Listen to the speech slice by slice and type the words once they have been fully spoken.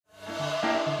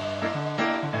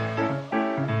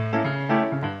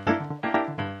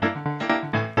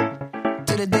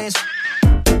the dance.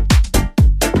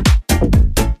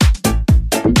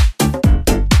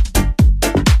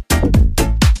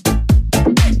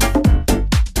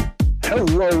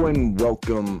 Hello and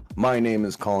welcome. My name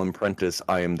is Colin Prentice.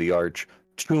 I am the Arch.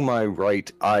 To my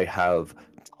right, I have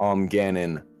Tom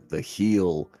Gannon, the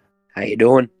heel. How you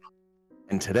doing?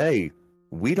 And today,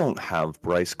 we don't have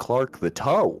Bryce Clark, the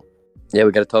toe. Yeah,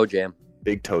 we got a toe jam.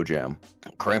 Big toe jam.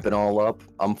 Cramping all up.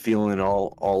 I'm feeling it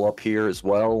all up here as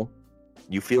well.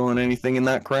 You feeling anything in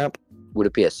that cramp? Would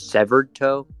it be a severed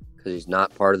toe? Because he's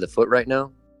not part of the foot right now?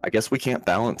 I guess we can't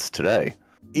balance today.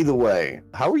 Either way,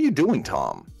 how are you doing,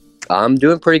 Tom? I'm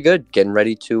doing pretty good. Getting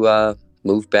ready to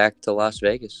move back to Las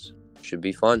Vegas. Should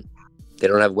be fun. They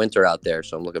don't have winter out there,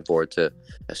 so I'm looking forward to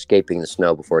escaping the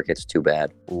snow before it gets too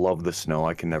bad. Love the snow.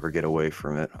 I can never get away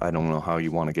from it. I don't know how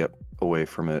you want to get away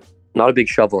from it. Not a big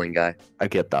shoveling guy. I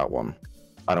get that one.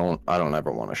 I don't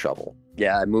ever want to shovel.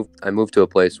 Yeah, I moved to a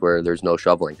place where there's no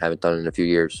shoveling. Haven't done it in a few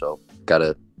years, so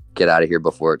gotta get out of here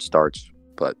before it starts.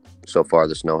 But so far,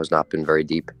 the snow has not been very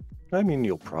deep. I mean,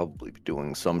 you'll probably be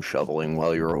doing some shoveling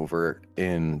while you're over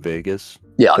in Vegas.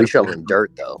 Yeah, I'll be shoveling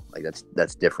dirt though. Like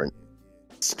that's different.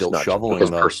 Still shoveling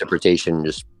because though. Precipitation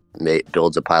just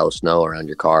builds a pile of snow around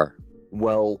your car.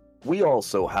 Well, we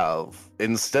also have,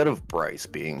 instead of Bryce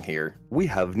being here, we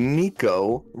have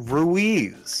Nico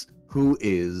Ruiz, who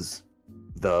is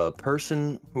the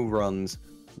person who runs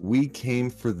We Came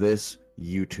For This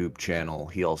YouTube channel.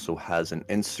 He also has an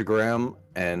Instagram,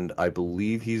 and I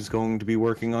believe he's going to be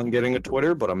working on getting a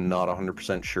Twitter, but I'm not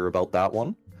 100% sure about that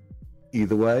one.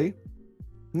 Either way,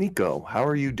 Nico, how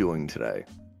are you doing today?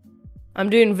 I'm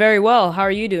doing very well. How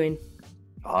are you doing?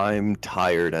 I'm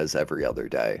tired as every other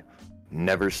day.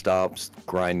 Never stops,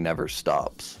 grind never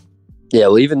stops. Yeah,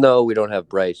 well, even though we don't have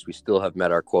Bryce, we still have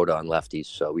met our quota on lefties,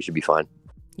 so we should be fine.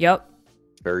 Yep.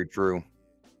 Very true.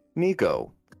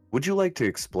 Nico, would you like to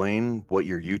explain what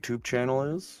your YouTube channel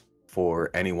is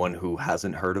for anyone who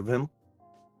hasn't heard of him?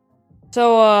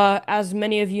 So, as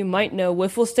many of you might know,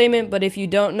 Wiffle Statement, but if you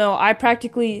don't know, I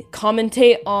practically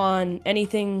commentate on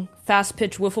anything fast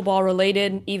pitch wiffle ball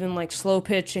related, even like slow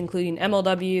pitch, including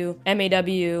MLW,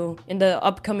 MAW, in the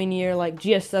upcoming year, like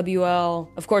GSWL,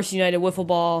 of course, United Wiffle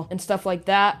Ball, and stuff like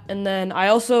that. And then I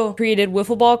also created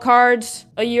wiffle ball cards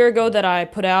a year ago that I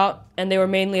put out, and they were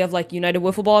mainly of like United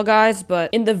Wiffle Ball guys,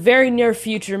 but in the very near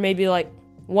future, maybe like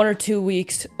 1 or 2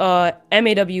 weeks, MAW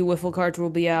wiffle cards will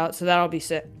be out, so that'll be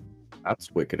sick.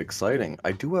 That's wicked exciting.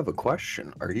 I do have a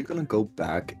question. Are you going to go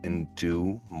back and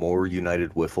do more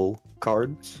United Wiffle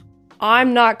cards?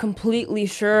 I'm not completely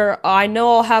sure. I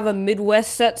know I'll have a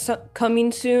Midwest set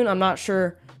coming soon. I'm not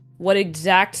sure what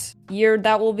exact year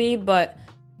that will be, but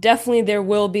definitely there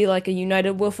will be like a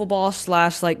United Wiffle Ball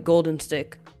 / like Golden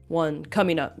Stick one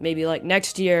coming up. Maybe like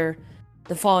next year,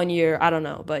 the following year, I don't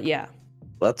know, but yeah.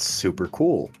 That's super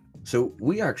cool. So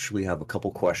we actually have a couple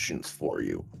questions for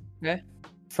you. Okay.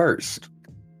 First,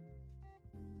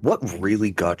 what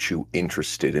really got you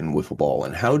interested in wiffle ball,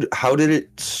 and how did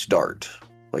it start?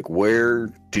 Like, where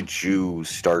did you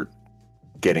start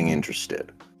getting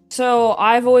interested? So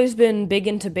I've always been big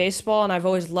into baseball, and I've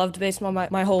always loved baseball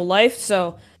my whole life.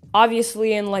 So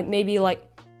obviously in like maybe like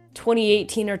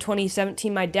 2018 or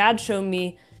 2017, my dad showed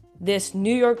me this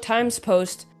New York Times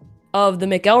post of the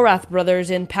McElrath brothers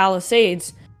in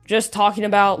Palisades, just talking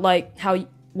about like how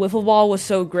wiffle ball was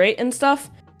so great and stuff.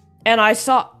 And I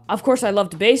saw, of course I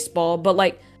loved baseball, but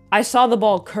like I saw the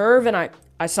ball curve, and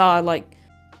I saw like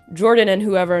Jordan and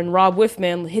whoever and Rob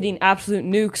Whiffman hitting absolute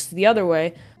nukes the other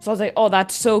way. So I was like, oh,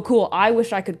 that's so cool. I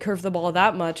wish I could curve the ball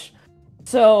that much.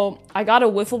 So I got a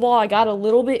wiffle ball. I got a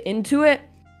little bit into it.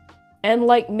 And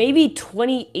like maybe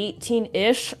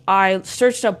 2018-ish, I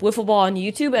searched up wiffle ball on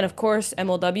YouTube, and of course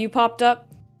MLW popped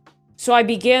up. So I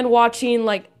began watching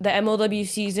like the MLW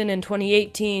season in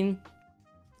 2018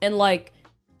 and like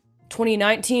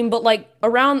 2019, but like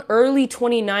around early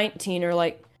 2019 or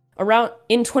like around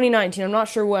in 2019, I'm not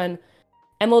sure when,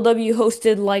 MLW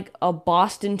hosted like a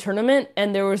Boston tournament,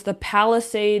 and there was the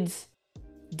Palisades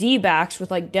D-backs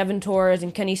with like Devin Torres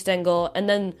and Kenny Stengel, and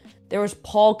then there was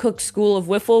Paul Cook School of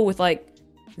Wiffle with like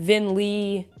Vin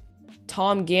Lee,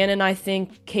 Tom Gannon, I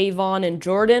think, Kayvon, and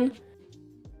Jordan.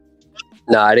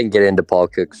 No, I didn't get into Paul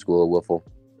Cook School of Wiffle.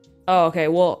 Oh, okay.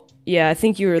 Well, yeah, I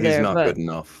think you were there. He's not but... good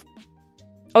enough.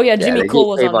 Oh yeah, Jimmy Cole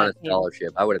was on that team.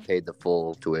 Scholarship. I would have paid the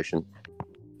full tuition.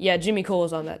 Yeah, Jimmy Cole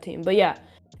was on that team. But yeah,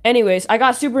 anyways, I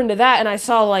got super into that, and I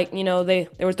saw like, you know, they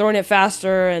were throwing it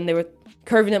faster and they were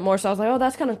curving it more, so I was like, oh,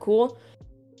 that's kind of cool.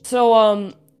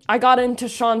 So I got into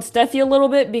Sean Steffi a little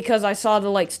bit because I saw the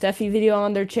like Steffi video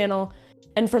on their channel,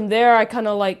 and from there I kind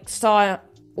of like saw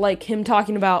like him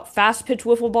talking about fast pitch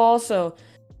wiffle ball. So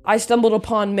I stumbled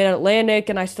upon Mid-Atlantic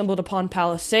and I stumbled upon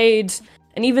Palisades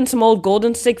and even some old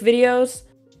Golden Stick videos.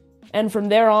 And from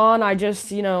there on, I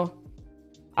just,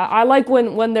 I like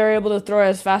when they're able to throw it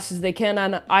as fast as they can.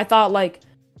 And I thought like,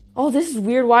 oh, this is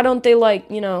weird. Why don't they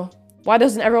why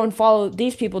doesn't everyone follow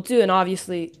these people too? And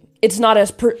obviously it's not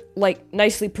as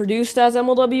nicely produced as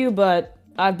MLW, but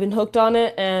I've been hooked on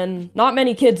it and not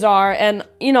many kids are. And,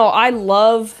 I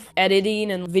love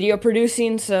editing and video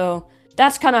producing. So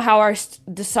that's kind of how I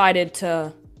decided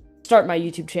to start my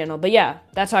YouTube channel. But yeah,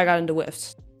 that's how I got into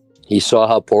WIFs. He saw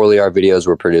how poorly our videos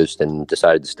were produced and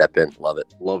decided to step in. Love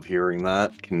it. Love hearing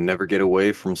that. Can never get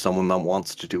away from someone that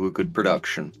wants to do a good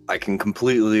production. I can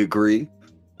completely agree.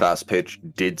 Fast pitch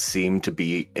did seem to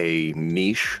be a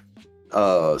niche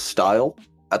style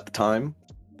at the time.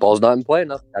 Ball's not in play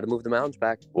enough. Got to move the mounds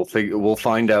back. We'll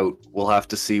find out. We'll have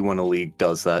to see when a league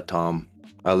does that, Tom.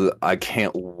 I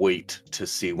can't wait to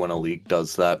see when a league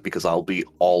does that because I'll be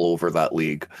all over that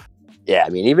league. Yeah, I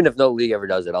mean, even if no league ever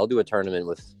does it, I'll do a tournament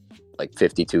with like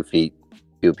 52 feet.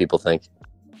 See what people think.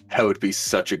 That would be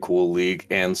such a cool league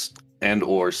and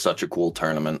or such a cool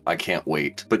tournament. I can't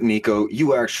wait. But Nico,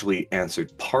 you actually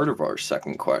answered part of our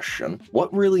second question.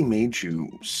 What really made you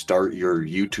start your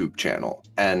YouTube channel?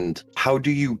 And how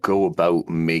do you go about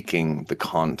making the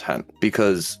content?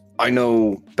 Because I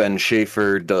know Ben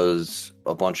Schaefer does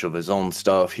a bunch of his own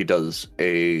stuff. He does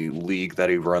a league that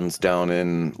he runs down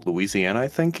in Louisiana, I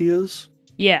think he is.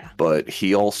 Yeah. But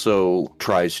he also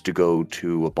tries to go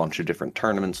to a bunch of different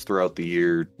tournaments throughout the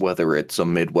year, whether it's a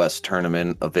Midwest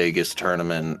tournament, a Vegas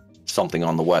tournament, something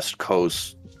on the West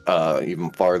Coast, even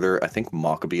farther. I think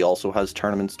Maccabee also has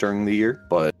tournaments during the year.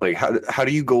 But like, how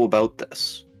do you go about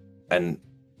this? And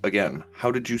again,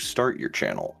 how did you start your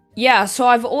channel? Yeah, so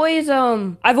I've always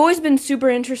been super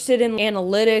interested in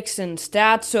analytics and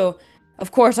stats. So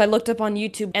of course, I looked up on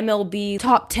YouTube MLB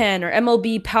Top 10 or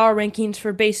MLB Power Rankings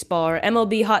for baseball or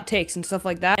MLB Hot Takes and stuff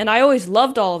like that. And I always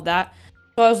loved all of that.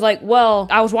 So I was like, well,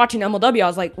 I was watching MLW. I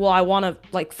was like, well, I want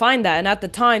to find that. And at the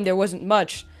time, there wasn't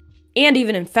much. And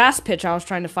even in Fast Pitch, I was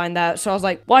trying to find that. So I was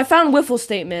like, well, I found Wiffle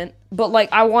Statement, but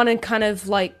I wanted kind of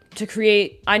to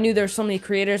create. I knew there's so many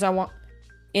creators I want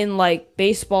in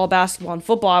baseball, basketball, and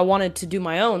football. I wanted to do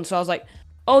my own. So I was like,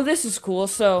 oh, this is cool.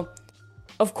 So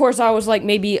of course, I was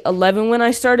maybe 11 when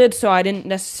I started, so I didn't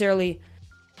necessarily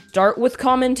start with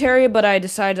commentary, but I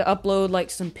decided to upload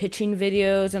some pitching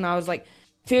videos, and I was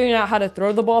figuring out how to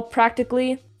throw the ball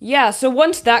practically. Yeah, so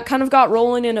once that kind of got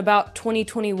rolling in about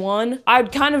 2021,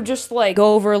 I'd kind of just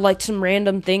go over some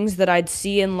random things that I'd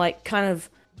see and kind of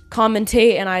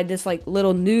commentate, and I had this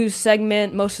little news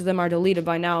segment. Most of them are deleted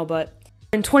by now, but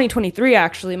in 2023,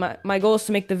 actually, my goal is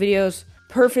to make the videos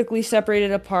perfectly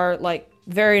separated apart,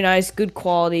 very nice, good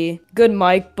quality, good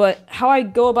mic. But how I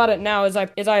go about it now is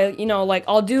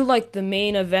I'll do the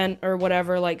main event or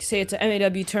whatever, say it's an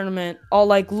MAW tournament. I'll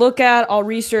I'll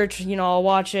research, I'll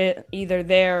watch it either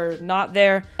there or not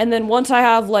there. And then once I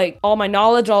have all my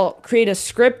knowledge, I'll create a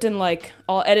script and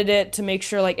I'll edit it to make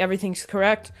sure everything's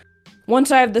correct. Once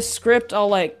I have the script,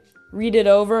 I'll read it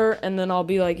over and then I'll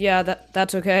be yeah,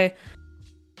 that's okay.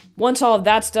 Once all of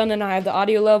that's done and I have the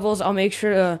audio levels, I'll make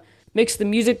sure to mix the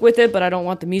music with it, but I don't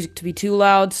want the music to be too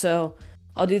loud, so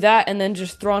I'll do that and then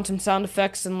just throw on some sound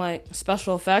effects and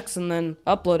special effects and then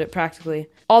upload it practically.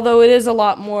 Although it is a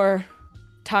lot more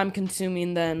time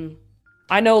consuming than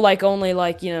I know only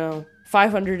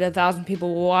 500 to 1,000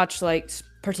 people will watch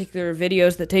particular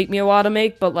videos that take me a while to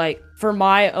make, but for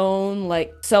my own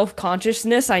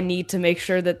self-consciousness, I need to make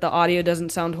sure that the audio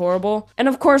doesn't sound horrible. And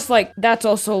of course that's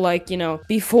also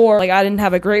before I didn't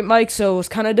have a great mic, so it was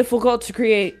kind of difficult to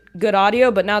create good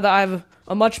audio, but now that I have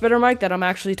a much better mic that I'm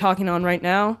actually talking on right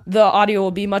now, the audio will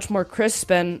be much more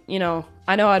crisp and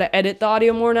I know how to edit the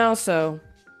audio more now, so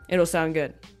it'll sound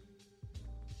good.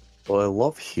 Well, I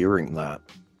love hearing that.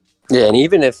 Yeah, and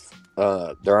even if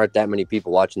there aren't that many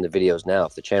people watching the videos now,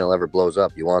 if the channel ever blows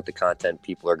up, you want the content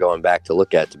people are going back to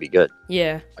look at to be good.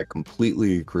 Yeah. I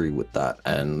completely agree with that.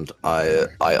 And I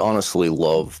honestly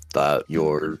love that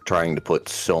you're trying to put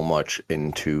so much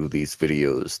into these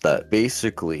videos that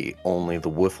basically only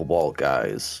the wiffle ball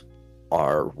guys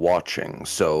are watching.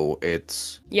 So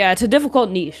it's a difficult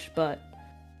niche, but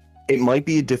it might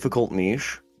be a difficult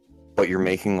niche, but you're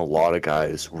making a lot of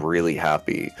guys really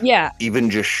happy. Yeah.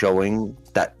 Even just showing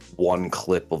that one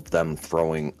clip of them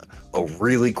throwing a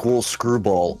really cool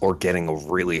screwball or getting a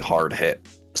really hard hit.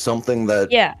 Something that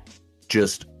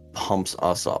just pumps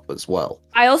us up as well.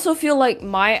 I also feel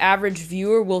my average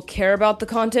viewer will care about the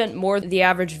content more than the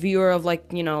average viewer of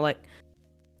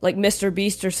like Mr.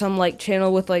 Beast or some like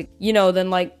channel with like, than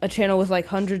like a channel with like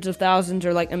hundreds of thousands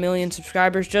or like a million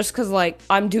subscribers, just because like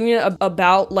I'm doing it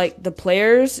about like the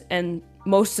players and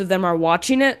most of them are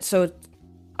watching it. So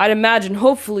I'd imagine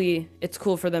hopefully it's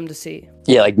cool for them to see.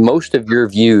 Yeah, like most of your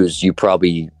views, you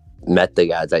probably met the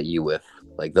guys that you with.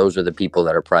 Like those are the people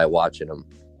that are probably watching them,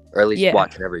 or at least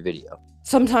watching every video.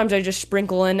 Sometimes I just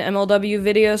sprinkle in MLW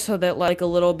videos so that like a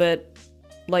little bit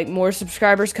like more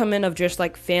subscribers come in of just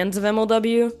like fans of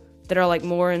MLW that are like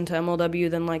more into MLW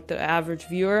than like the average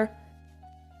viewer.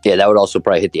 Yeah, that would also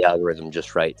probably hit the algorithm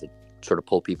just right to sort of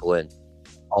pull people in.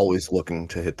 Always looking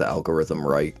to hit the algorithm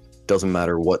right. Doesn't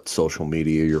matter what social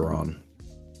media you're on.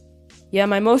 Yeah,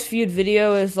 my most viewed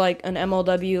video is like an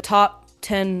MLW top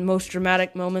 10 most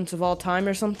dramatic moments of all time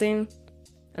or something. And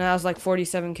that was like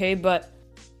 47K, but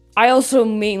I also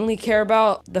mainly care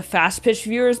about the fast pitch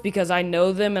viewers because I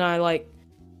know them and I like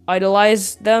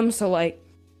idolize them. So like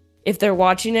if they're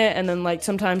watching it and then like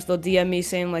sometimes they'll DM me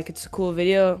saying like it's a cool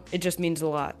video, it just means a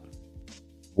lot.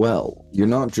 Well, you're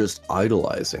not just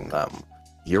idolizing them.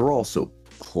 You're also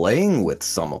playing with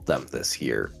some of them this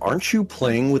year. Aren't you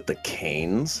playing with the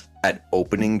Canes at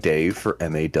opening day for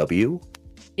MAW?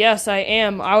 Yes, I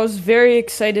am. I was very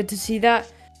excited to see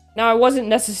that. Now, I wasn't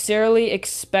necessarily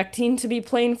expecting to be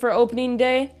playing for opening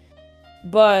day,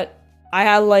 but I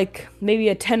had like maybe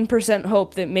a 10%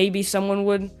 hope that maybe someone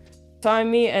would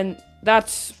sign me, and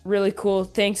that's really cool.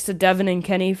 Thanks to Devin and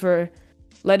Kenny for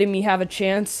letting me have a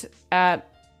chance at,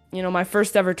 my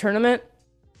first ever tournament.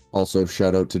 Also,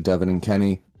 shout out to Devin and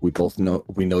Kenny. We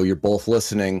know you're both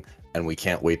listening, and we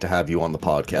can't wait to have you on the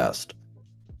podcast.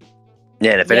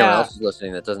 Yeah, and if anyone else is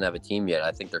listening that doesn't have a team yet,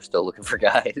 I think they're still looking for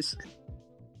guys.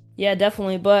 Yeah,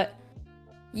 definitely. But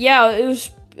yeah,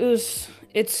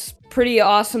 it's pretty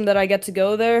awesome that I get to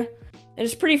go there. And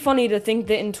it's pretty funny to think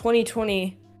that in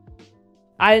 2020,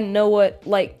 I didn't know what,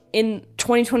 like, in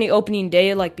 2020 opening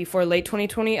day, like before late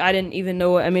 2020, I didn't even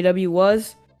know what MAW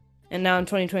was. And now in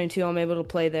 2022, I'm able to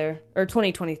play there. Or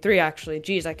 2023, actually.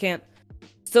 Jeez,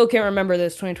 still can't remember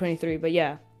this, 2023. But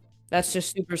yeah, that's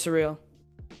just super surreal.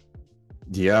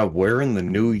 Yeah, we're in the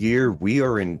new year. We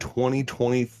are in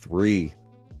 2023.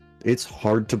 It's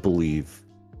hard to believe.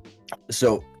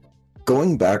 So,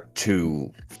 going back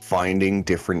to finding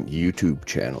different YouTube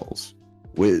channels,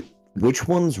 which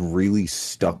ones really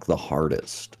stuck the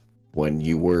hardest when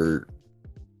you were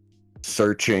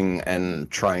searching and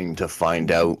trying to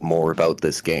find out more about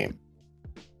this game?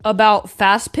 About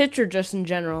fast pitch or just in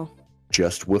general?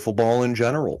 Just wiffle ball in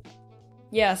general.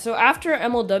 Yeah, so after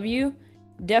MLW,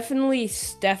 definitely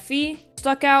Steffi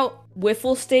stuck out,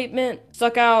 Wiffle Statement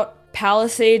stuck out,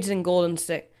 Palisades, and Golden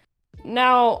Stick.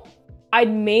 Now,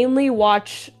 I'd mainly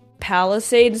watch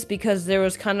Palisades because there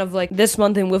was kind of like this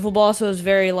month in Wiffle Ball, so it was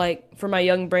very like, for my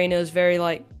young brain, it was very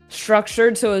like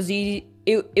structured, so it was easy.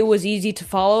 It was easy to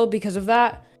follow because of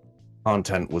that.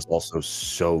 Content was also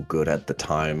so good at the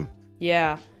time.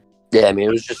 Yeah. Yeah, I mean,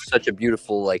 it was just such a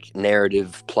beautiful, like,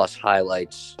 narrative plus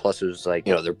highlights. Plus, it was like,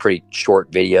 they're pretty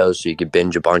short videos, so you could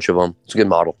binge a bunch of them. It's a good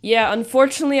model. Yeah,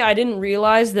 unfortunately, I didn't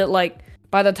realize that, like,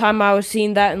 by the time I was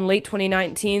seeing that in late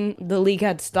 2019, the league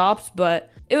had stopped,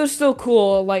 but it was still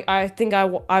cool. Like, I think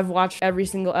I've watched every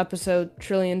single episode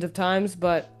trillions of times,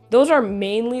 but those are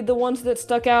mainly the ones that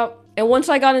stuck out. And once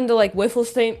I got into, like, Wiffle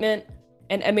Statement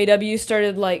and MAW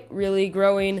started, like, really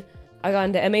growing, I got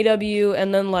into MAW,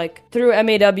 and then, like, through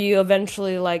MAW,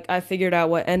 eventually, like, I figured out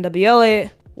what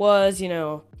NWLA was,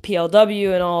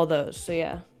 PLW and all those, so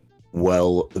yeah.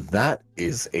 Well, that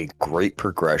is a great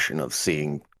progression of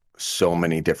seeing so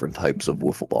many different types of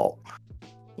wiffle ball.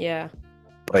 Yeah.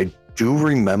 But I do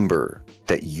remember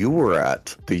that you were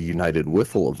at the United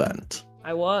Wiffle event.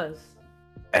 I was.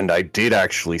 And I did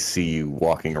actually see you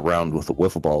walking around with a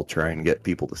wiffle ball trying to get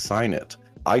people to sign it.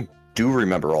 I do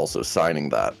remember also signing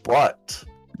that, but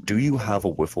do you have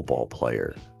a wiffle ball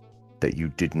player that you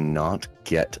did not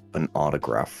get an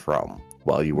autograph from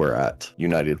while you were at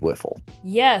United Wiffle?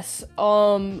 Yes,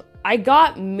 I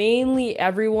got mainly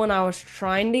everyone I was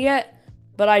trying to get,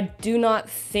 but I do not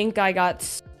think I got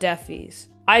Steffi's.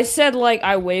 I said, like,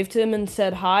 I waved to him and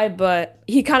said hi, but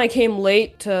he kind of came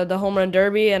late to the home run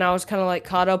derby, and I was kind of, like,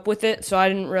 caught up with it, so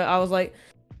I was like,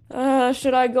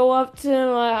 should I go up to him?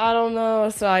 I don't know.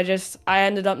 So I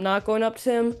ended up not going up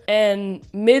to him. And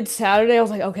mid-Saturday, I was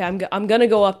like, okay, I'm gonna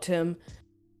go up to him.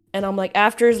 And I'm like,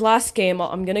 after his last game,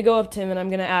 I'm gonna go up to him and I'm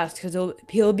gonna ask, because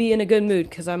he'll be in a good mood,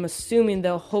 because I'm assuming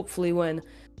they'll hopefully win.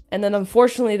 And then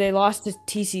unfortunately, they lost to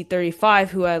TC35,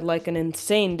 who had, like, an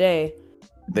insane day.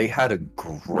 They had a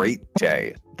great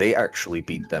day. They actually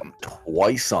beat them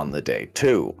twice on the day,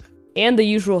 too. And the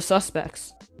usual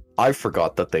suspects. I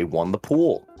forgot that they won the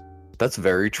pool. That's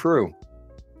very true.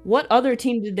 What other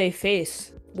team did they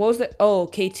face? What was it? Oh,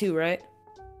 K2, right?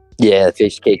 Yeah, they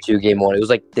faced K2 game 1. It was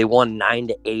like they won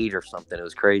 9-8 or something. It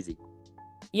was crazy.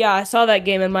 Yeah, I saw that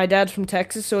game, and my dad's from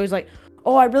Texas, so he's like,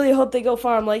 oh, I really hope they go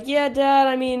far. I'm like, yeah, Dad,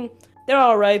 I mean, they're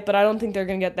all right, but I don't think they're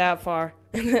going to get that far.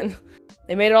 And then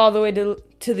they made it all the way to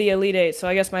the Elite Eight, so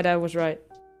I guess my dad was right.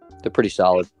 They're pretty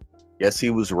solid. Yes,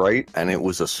 he was right, and it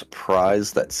was a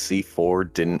surprise that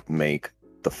C4 didn't make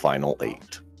the Final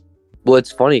 8. Well,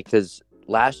 it's funny because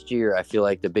last year I feel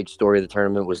like the big story of the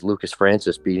tournament was Lucas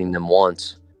Francis beating them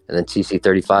once, and then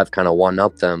TC35 kind of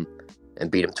one-upped them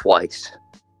and beat them twice.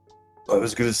 I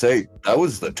was going to say, that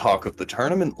was the talk of the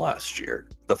tournament last year.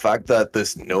 The fact that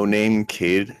this no-name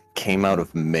kid came out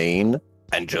of Maine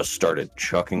and just started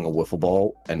chucking a wiffle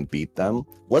ball and beat them.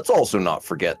 Let's also not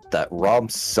forget that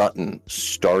Rob Sutton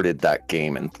started that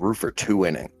game and threw for 2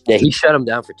 innings. Yeah, he shut him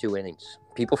down for 2 innings.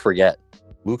 People forget.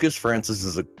 Lucas Francis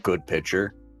is a good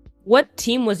pitcher. What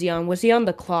team was he on? Was he on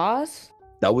the Claws?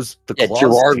 That was the Yeah, Claws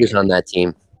Gerard team. was on that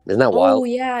team. Isn't that wild? Oh,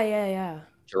 yeah.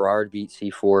 Gerard beat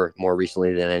C4 more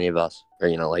recently than any of us. Or,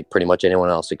 like pretty much anyone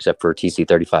else except for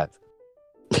TC35.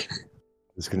 I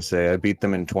was going to say, I beat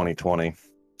them in 2020.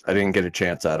 I didn't get a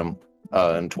chance at them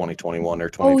in 2021 or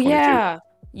 2022. Oh, yeah.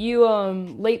 You,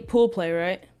 late pool play,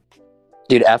 right?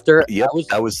 Dude, after Yep,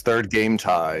 that was third game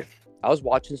tie. I was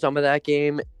watching some of that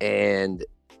game, and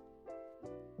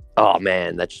oh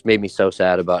man, that just made me so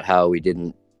sad about how we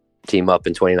didn't team up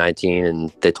in 2019,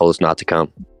 and they told us not to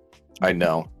come. I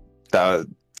know.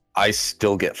 I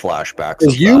still get flashbacks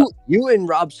of You and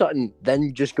Rob Sutton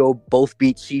then just go both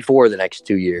beat C4 the next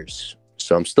 2 years.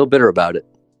 So I'm still bitter about it.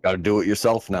 Got to do it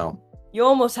yourself now. You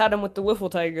almost had him with the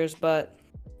Wiffle Tigers, but,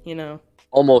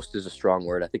 Almost is a strong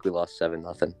word. I think we lost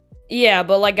 7-0. Yeah,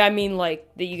 but, that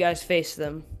you guys faced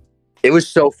them. It was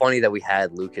so funny that we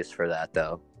had Lucas for that,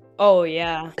 though. Oh,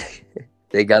 yeah.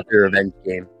 They got their revenge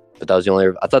game. But that was the only...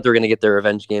 I thought they were going to get their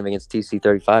revenge game against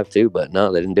TC35, too. But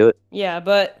no, they didn't do it. Yeah,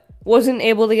 but wasn't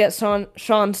able to get Sean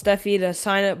Steffi to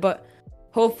sign it. But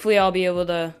hopefully I'll be able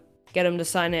to get him to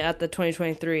sign it at the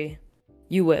 2023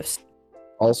 UWIFs.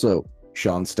 Also,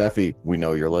 Sean Steffi, we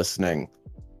know you're listening.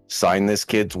 Sign this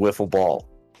kid's wiffle ball.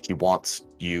 He wants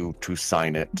you to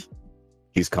sign it.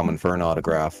 He's coming for an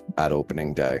autograph at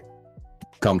opening day.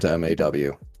 Come to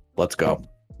MAW. Let's go.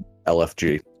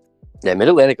 LFG. Yeah,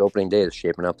 Mid-Atlantic opening day is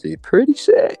shaping up to be pretty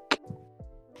sick.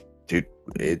 Dude,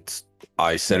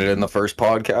 I said it in the first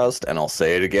podcast, and I'll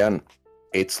say it again.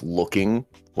 It's looking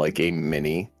like a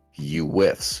mini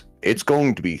UWIFs. It's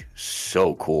going to be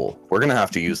so cool. We're going to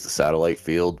have to use the satellite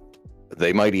field.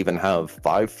 They might even have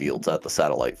 5 fields at the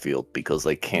satellite field because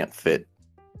they can't fit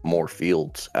more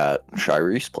fields at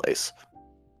Shirey's place.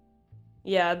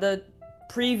 Yeah, the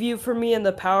preview for me and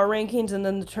the power rankings and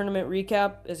then the tournament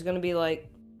recap is going to be,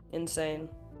 insane.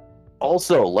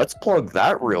 Also, let's plug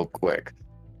that real quick.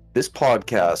 This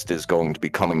podcast is going to be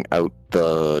coming out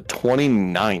the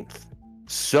 29th.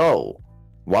 So,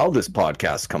 while this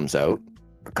podcast comes out,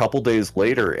 a couple days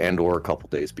later or a couple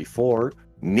days before,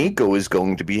 Nico is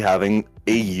going to be having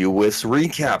a US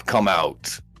recap come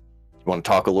out. You want to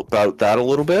talk about that a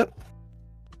little bit?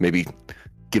 Maybe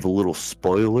give a little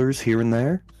spoilers here and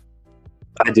there?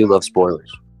 I do love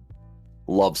spoilers.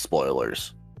 Love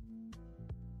spoilers.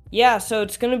 Yeah, so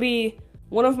it's going to be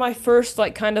one of my first,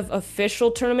 kind of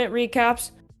official tournament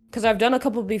recaps, because I've done a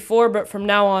couple before, but from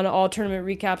now on, all tournament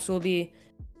recaps will be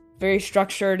very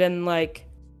structured and,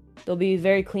 they'll be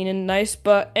very clean and nice.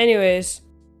 But anyways,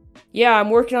 yeah, I'm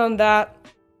working on that.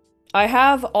 I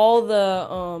have all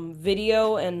the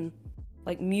video and,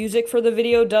 music for the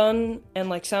video done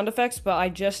and, sound effects, but I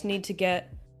just need to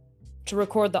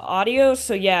record the audio.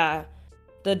 So, yeah,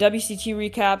 the WCT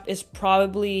recap is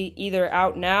probably either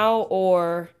out now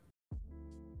or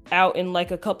out in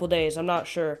a couple days. I'm not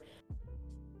sure.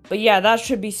 But yeah, that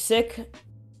should be sick.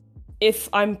 If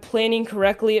I'm planning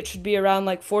correctly, it should be around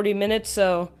 40 minutes.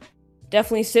 So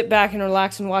definitely sit back and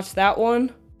relax and watch that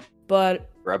one. But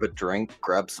grab a drink,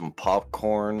 grab some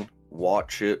popcorn,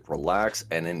 watch it, relax,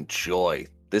 and enjoy.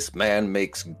 This man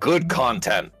makes good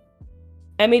content.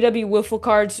 MAW Wiffle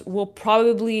cards will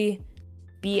probably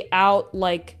be out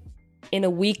in a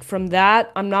week from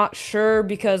that. I'm not sure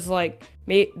because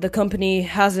the company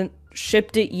hasn't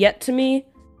shipped it yet to me.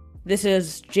 This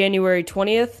is January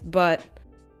 20th, but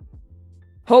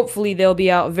hopefully they'll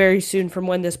be out very soon from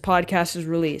when this podcast is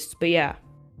released. But yeah.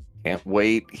 Can't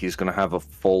wait. He's going to have a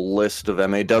full list of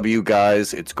MAW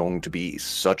guys. It's going to be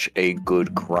such a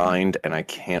good grind, and I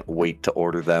can't wait to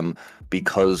order them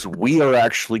because we are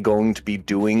actually going to be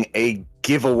doing a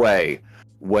giveaway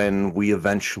when we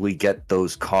eventually get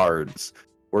those cards.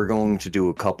 We're going to do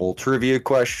a couple trivia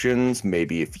questions.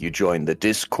 Maybe if you join the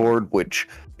Discord, which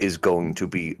is going to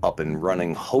be up and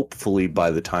running hopefully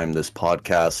by the time this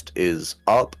podcast is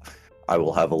up. I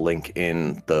will have a link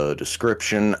in the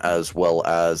description, as well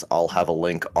as I'll have a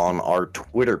link on our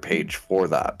Twitter page for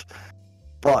that.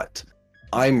 But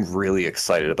I'm really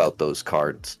excited about those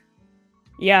cards.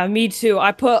 Yeah, me too.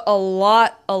 I put a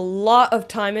lot of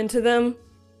time into them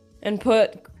and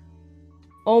put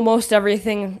almost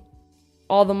everything,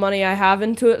 all the money I have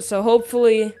into it. So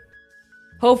hopefully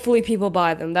people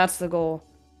buy them. That's the goal.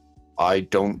 I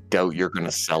don't doubt you're going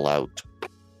to sell out.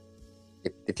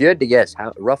 If you had to guess,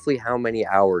 roughly how many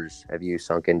hours have you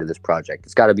sunk into this project?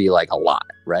 It's got to be like a lot,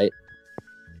 right?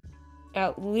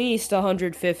 At least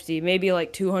 150, maybe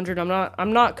like 200.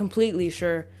 I'm not completely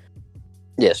sure.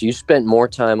 Yeah, so you spent more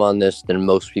time on this than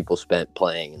most people spent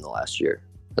playing in the last year.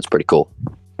 That's pretty cool.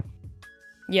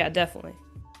 Yeah, definitely.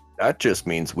 That just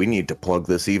means we need to plug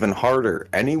this even harder.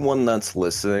 Anyone that's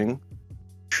listening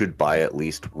should buy at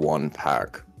least one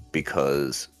pack,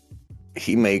 because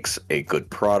he makes a good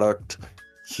product.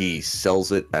 He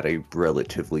sells it at a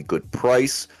relatively good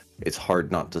price. It's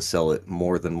hard not to sell it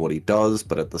more than what he does,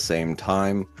 but at the same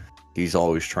time, he's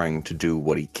always trying to do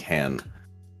what he can.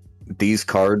 These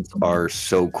cards are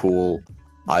so cool.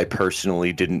 I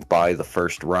personally didn't buy the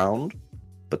first round,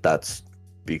 but that's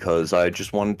because I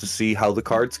just wanted to see how the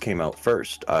cards came out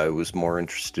first. I was more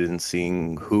interested in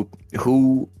seeing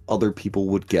who other people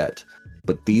would get.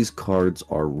 But these cards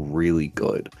are really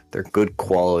good. They're good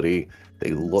quality,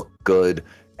 they look good,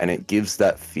 and it gives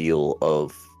that feel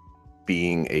of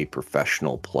being a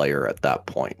professional player at that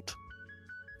point.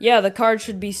 Yeah, the card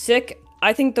should be sick.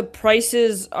 I think the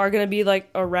prices are going to be like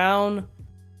around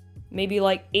maybe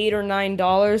like $8 or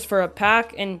 $9 for a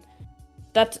pack, and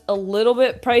that's a little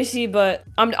bit pricey, but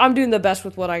I'm doing the best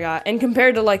with what I got. And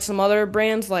compared to like some other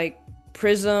brands like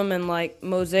Prism and like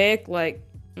Mosaic, like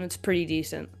it's pretty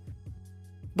decent.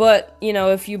 But, you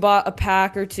know, if you bought a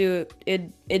pack or two,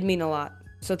 it'd mean a lot.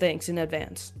 So thanks in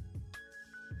advance.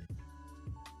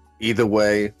 Either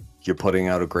way, you're putting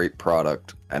out a great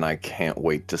product, and I can't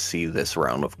wait to see this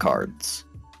round of cards.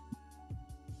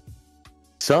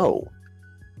 So,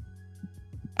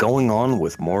 going on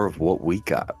with more of what we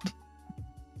got.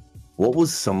 What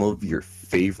was some of your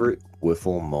favorite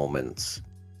Wiffle moments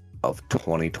of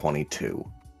 2022?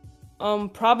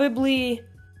 Probably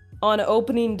on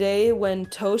opening day when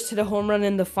Toast hit a home run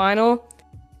in the final,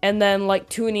 and then like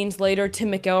 2 innings later,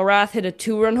 Tim McElrath hit a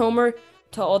 2-run homer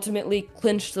to ultimately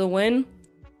clinch the win.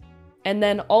 And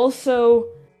then also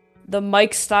the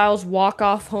Mike Styles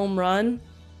walk-off home run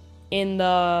in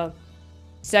the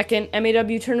second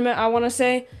MAW tournament, I want to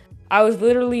say. I was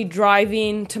literally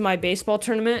driving to my baseball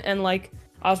tournament, and like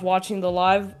I was watching the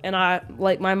live, and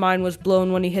my mind was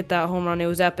blown when he hit that home run. It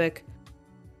was epic.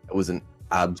 It was an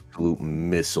absolute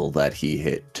missile that he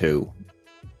hit too.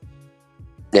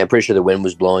 Yeah, I'm pretty sure the wind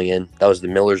was blowing in. That was the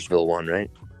Millersville one, right?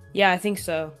 Yeah, I think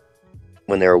so.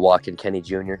 When they were walking Kenny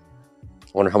Jr.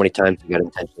 I wonder how many times he got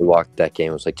intentionally walked that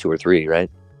game. It was like 2 or 3, right?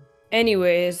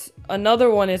 Anyways, another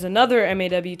one is another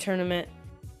MAW tournament.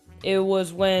 It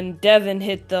was when Devin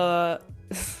hit the...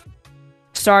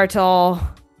 Sorry to all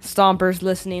Stompers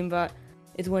listening, but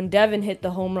it's when Devin hit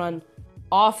the home run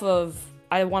off of,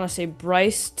 I want to say,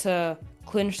 Bryce to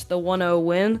clinch the 1-0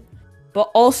 win.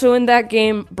 But also in that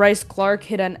game, Bryce Clark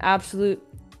hit an absolute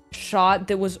shot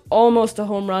that was almost a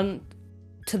home run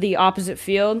to the opposite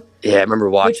field. Yeah, I remember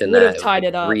watching that. Would have tied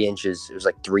it up. 3 inches. It was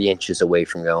like 3 inches away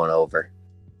from going over.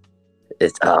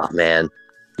 It's man,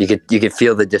 you could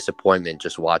feel the disappointment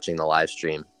just watching the live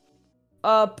stream.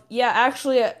 Yeah,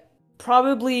 actually,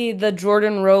 probably the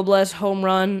Jordan Robles home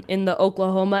run in the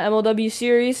Oklahoma MLW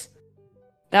series.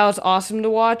 That was awesome to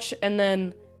watch, and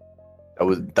then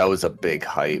That was a big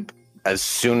hype. As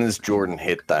soon as Jordan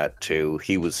hit that too,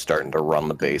 he was starting to run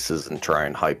the bases and try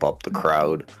and hype up the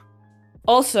crowd.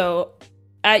 Also,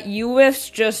 at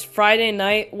UWIFs, just Friday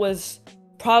night was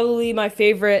probably my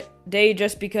favorite day,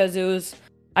 just because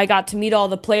I got to meet all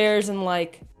the players and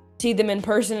like see them in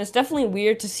person. It's definitely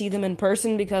weird to see them in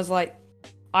person because like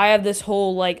I have this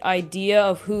whole like idea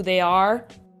of who they are,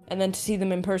 and then to see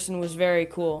them in person was very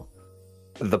cool.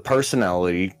 The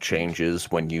personality changes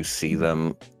when you see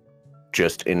them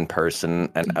just in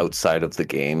person and outside of the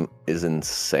game is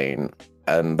insane.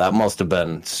 And that must have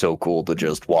been so cool to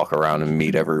just walk around and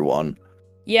meet everyone.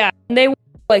 Yeah, and they were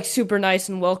like super nice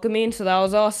and welcoming, so that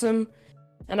was awesome.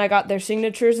 And I got their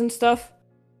signatures and stuff.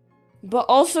 But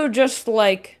also just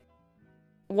like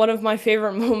one of my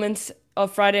favorite moments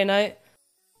of Friday night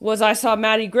was I saw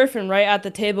Matty Griffin right at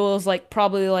the table. It was like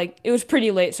probably like, it was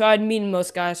pretty late, so I'd meet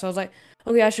most guys. So I was like,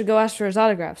 okay, I should go ask for his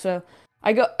autograph. So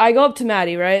I go up to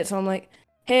Maddie, right? So I'm like,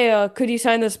 hey, could you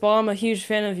sign this ball? I'm a huge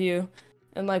fan of you,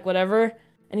 and like whatever.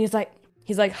 And he's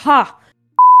like, ha,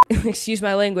 excuse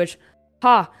my language,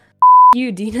 ha,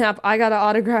 you DNAP, I got an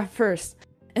autograph first.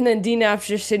 And then DNAP's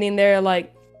just sitting there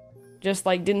like, just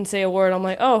like didn't say a word. I'm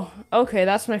like, oh, okay,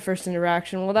 that's my first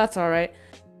interaction. Well, that's all right.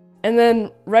 And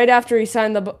then right after he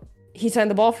signed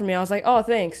the ball for me, I was like, oh,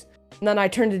 thanks. And then I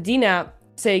turned to DNAP,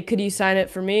 say, could you sign it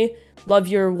for me? Love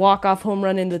your walk-off home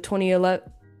run in the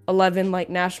 2011 like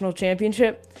national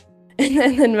championship.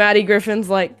 And then Maddie Griffin's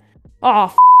like,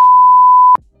 oh,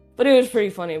 but it was pretty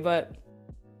funny. But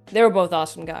they were both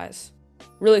awesome guys.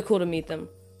 Really cool to meet them.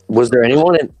 Was there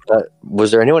anyone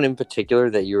in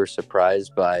particular that you were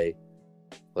surprised by,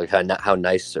 like how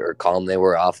nice or calm they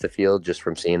were off the field, just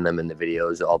from seeing them in the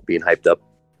videos, all being hyped up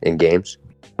in games?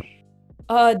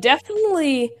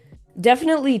 Definitely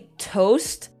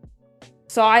Toast.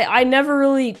 So I never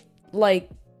really like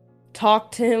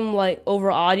talked to him like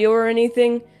over audio or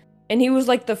anything, and he was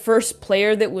like the first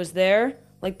player that was there,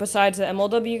 like besides the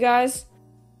MLW guys.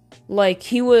 Like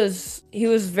he was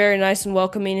very nice and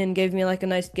welcoming and gave me like a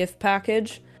nice gift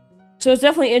package. So it's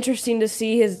definitely interesting to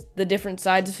see the different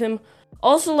sides of him.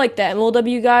 Also like the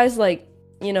MLW guys, like,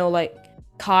 you know, like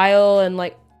Kyle and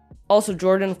like also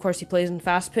Jordan, of course he plays in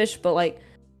fast pitch, but like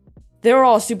they were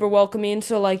all super welcoming.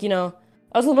 So like, you know,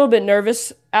 I was a little bit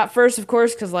nervous at first, of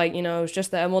course, because like, you know, it was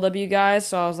just the MLW guys.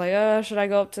 So I was like, should I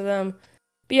go up to them?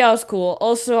 But yeah, it was cool.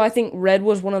 Also, I think Red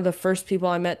was one of the first people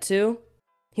I met too.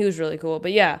 He was really cool.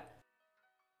 But yeah,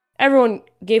 everyone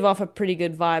gave off a pretty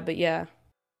good vibe. But yeah.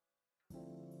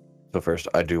 So first,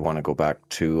 I do want to go back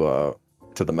to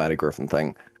the Maddie Griffin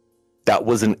thing. That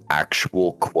was an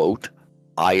actual quote.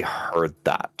 I heard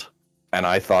that, and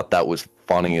I thought that was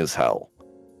funny as hell.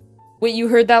 Wait, you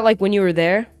heard that like when you were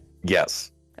there?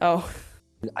 Yes. Oh.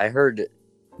 I heard,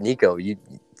 Nico, you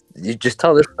just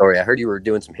tell this story. I heard you were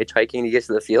doing some hitchhiking to get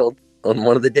to the field on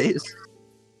one of the days.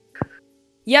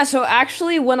 Yeah, so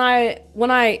actually when I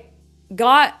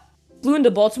flew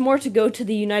into Baltimore to go to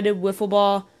the United Wiffle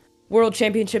Ball World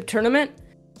Championship Tournament,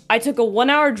 I took a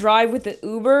 1-hour drive with the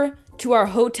Uber to our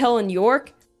hotel in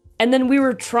York, and then we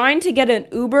were trying to get an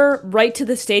Uber right to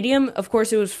the stadium. Of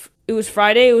course, it was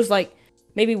Friday. It was like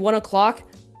maybe 1 o'clock.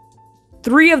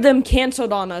 3 of them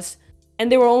canceled on us,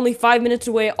 and they were only 5 minutes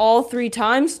away all 3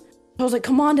 times. I was like,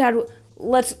 come on, Dad,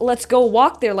 let's go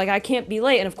walk there. Like, I can't be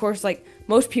late. And of course, like,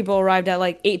 most people arrived at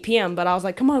like 8 p.m., but I was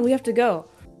like, come on, we have to go.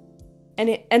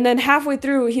 And then halfway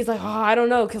through, he's like, oh, I don't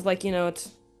know, because, like, you know,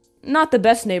 it's not the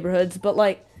best neighborhoods, but,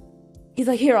 like, he's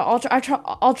like, here,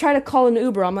 I'll try to call an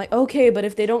Uber. I'm like, okay, but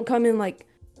if they don't come in, like,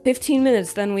 15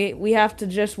 minutes, then we have to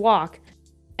just walk.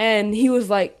 And he was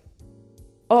like,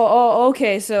 oh,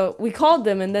 okay. So we called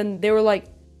them, and then they were like,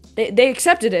 they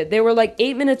accepted it. They were like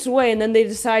 8 minutes away, and then they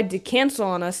decided to cancel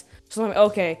on us. So I'm like,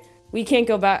 okay, we can't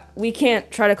go back. We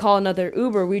can't try to call another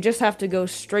Uber. We just have to go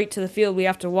straight to the field. We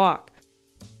have to walk.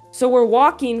 So we're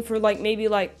walking for like maybe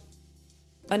like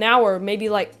an hour, maybe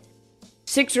like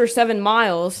 6 or 7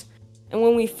 miles. And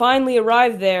when we finally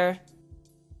arrived there,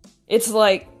 it's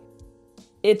like,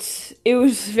 it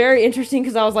was very interesting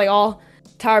because I was like all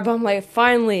tired, but I'm like,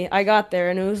 finally I got there.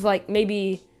 And it was like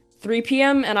maybe 3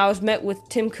 p.m. and I was met with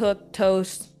Tim Cook,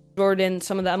 Toast, Jordan,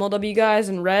 some of the MLW guys,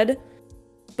 and Red.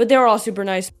 But they were all super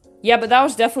nice. Yeah, but that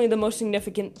was definitely the most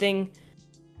significant thing,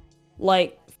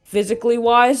 like, physically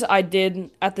wise, I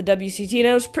did at the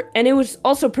WCT. And it was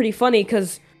also pretty funny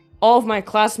because all of my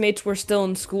classmates were still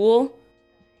in school,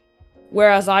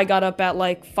 whereas I got up at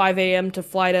like 5 a.m. to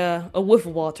fly to a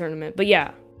wiffle ball tournament. But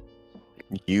yeah.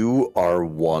 You are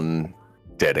one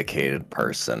dedicated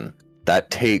person.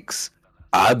 That takes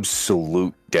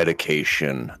absolute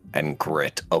dedication and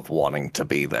grit of wanting to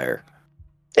be there.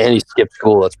 And you skipped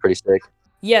school. That's pretty sick.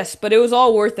 Yes, but it was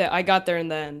all worth it. I got there in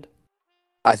the end.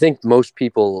 I think most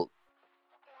people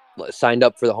signed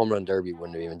up for the home run derby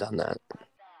wouldn't have even done that.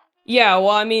 Yeah, well,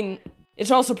 I mean, it's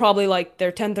also probably like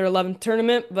their 10th or 11th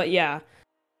tournament, but yeah.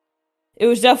 It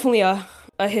was definitely a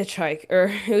hitchhike,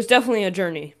 or it was definitely a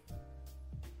journey.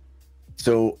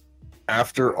 So,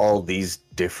 after all these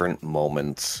different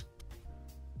moments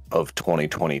of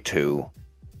 2022,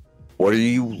 what are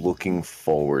you looking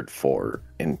forward for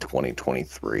in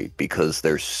 2023? Because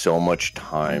there's so much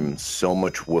time, so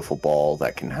much wiffle ball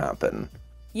that can happen.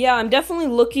 Yeah, I'm definitely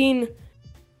looking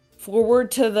forward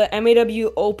to the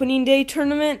MAW opening day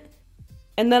tournament.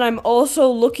 And then I'm also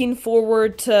looking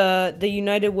forward to the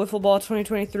United Wiffle Ball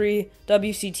 2023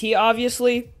 WCT,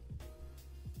 obviously.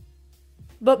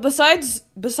 But besides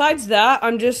that,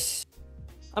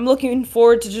 I'm looking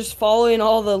forward to just following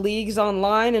all the leagues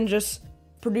online and just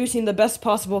producing the best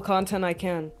possible content I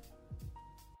can.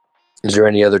 Is there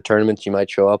any other tournaments you might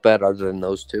show up at other than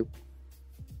those two?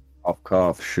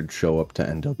 Cough should show up to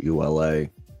NWLA.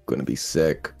 Gonna be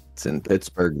sick. It's in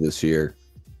Pittsburgh this year.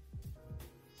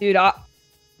 Dude, I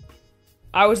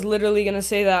was literally gonna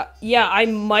say that. Yeah, I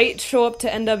might show up to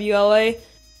NWLA,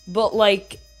 but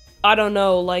like, I don't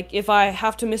know. Like, if I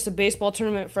have to miss a baseball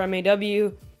tournament for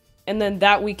MAW, and then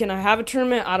that weekend I have a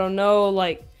tournament, I don't know.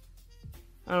 Like,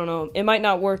 I don't know. It might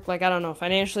not work. Like, I don't know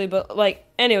financially, but like,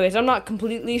 anyways, I'm not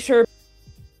completely sure.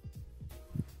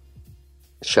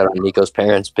 Shout out Nico's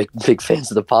parents, big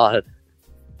fans of the pod.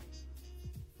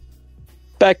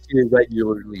 Back to your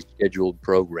regularly scheduled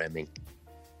programming.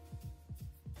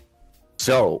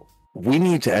 So, we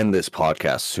need to end this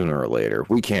podcast sooner or later.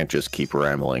 We can't just keep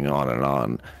rambling on and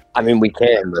on. I mean, we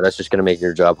can, but that's just going to make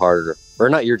your job harder. Or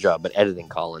not your job, but editing,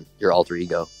 Colin. Your alter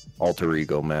ego. Alter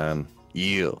ego, man.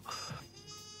 Yeah.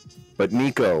 But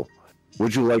Nico,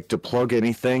 would you like to plug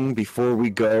anything before we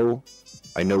go?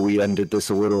 I know we ended this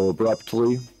a little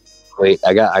abruptly. Wait,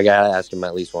 I gotta ask him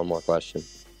at least one more question.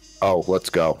 Oh, let's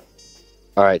go.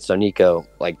 All right, so Nico,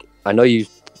 like, I know you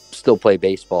still play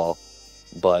baseball,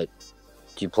 but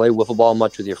do you play wiffle ball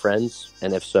much with your friends?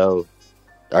 And if so,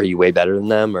 are you way better than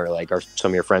them, or like, are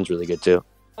some of your friends really good too?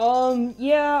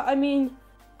 Yeah, I mean,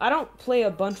 I don't play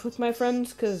a bunch with my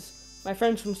friends because my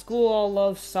friends from school all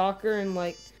love soccer and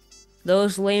like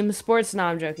those lame sports. No,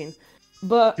 I'm joking.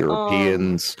 But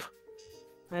Europeans.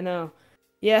 I know.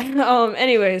 Yeah.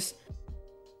 Anyways.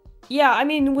 Yeah, I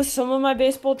mean, with some of my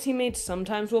baseball teammates,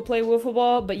 sometimes we'll play wiffle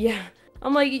ball. But yeah,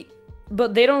 I'm like,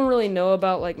 but they don't really know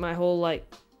about like my whole like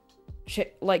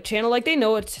channel. Like, they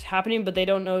know what's happening, but they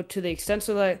don't know to the extent.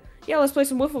 So like, yeah, let's play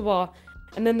some wiffle ball.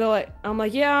 And then they're like, I'm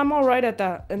like, yeah, I'm all right at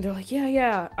that. And they're like,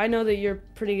 yeah, I know that you're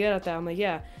pretty good at that. I'm like,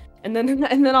 yeah. And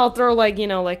then I'll throw like, you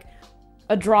know, like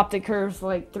a drop that curves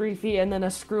like 3 feet, and then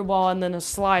a screwball, and then a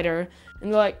slider.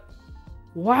 And they're like,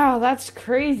 wow, that's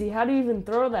crazy. How do you even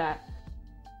throw that?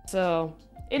 So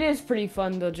it is pretty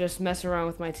fun to just mess around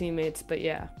with my teammates. But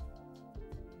yeah.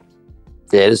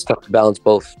 Yeah, it is tough to balance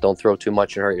both. Don't throw too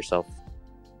much and hurt yourself.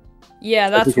 Yeah,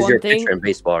 that's one one you're thing. A pitcher in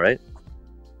baseball, right?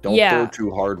 Don't throw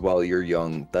too hard while you're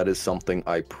young. That is something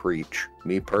I preach.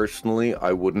 Me personally,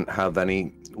 I wouldn't have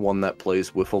anyone that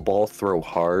plays wiffle ball throw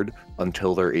hard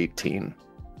until they're 18.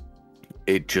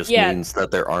 It just means that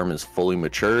their arm is fully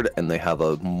matured and they have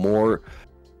a more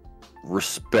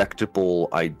respectable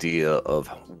idea of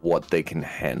what they can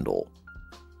handle.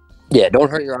 Yeah,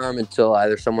 don't hurt your arm until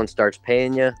either someone starts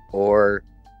paying you or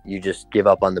you just give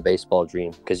up on the baseball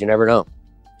dream, because you never know.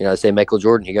 You know, say Michael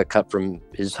Jordan, he got cut from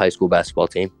his high school basketball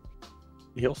team.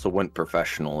 He also went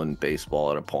professional in baseball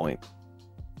at a point.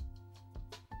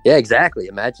 Yeah, exactly.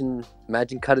 Imagine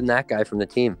cutting that guy from the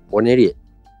team. What an idiot.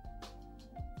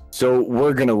 So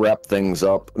we're going to wrap things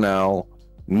up now.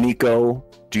 Nico,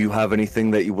 do you have anything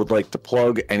that you would like to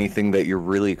plug? Anything that you're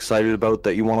really excited about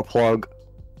that you want to plug?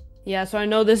 Yeah, so I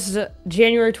know this is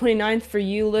January 29th for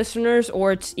you listeners,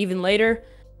 or it's even later.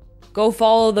 Go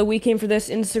follow the We Came For This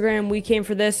Instagram, We Came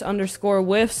For This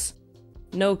 _whiffs,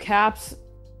 no caps.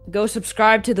 Go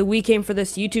subscribe to the We Came For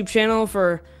This YouTube channel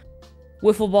for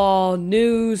wiffle ball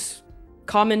news,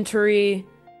 commentary,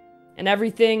 and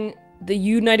everything. The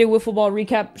United Wiffle Ball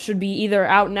recap should be either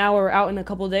out now or out in a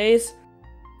couple days.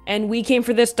 And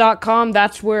WeCameForThis.com,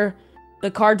 that's where the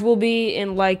cards will be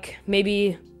in like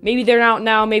maybe they're out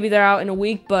now, maybe they're out in a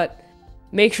week, but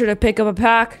make sure to pick up a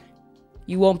pack.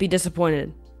 You won't be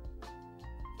disappointed.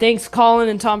 Thanks, Colin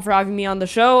and Tom, for having me on the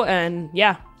show, and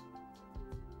yeah.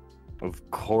 Of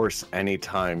course,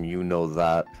 anytime, you know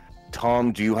that.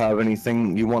 Tom, do you have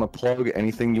anything you want to plug?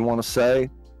 Anything you want to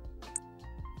say?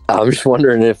 I'm just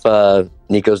wondering if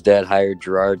Nico's dad hired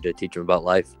Gerard to teach him about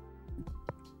life.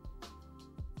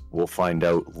 We'll find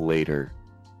out later.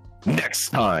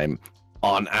 Next time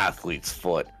on Athlete's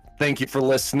Foot. Thank you for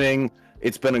listening.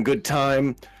 It's been a good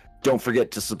time. Don't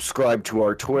forget to subscribe to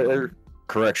our Twitter.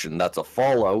 Correction, that's a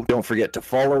follow. Don't forget to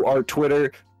follow our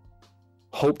Twitter.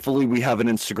 Hopefully we have an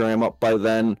Instagram up by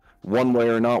then. One way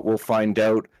or not, we'll find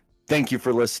out. Thank you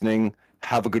for listening.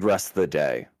 Have a good rest of the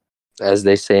day. As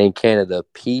they say in Canada,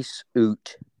 peace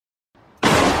out.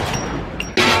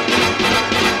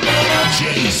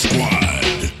 J Squad.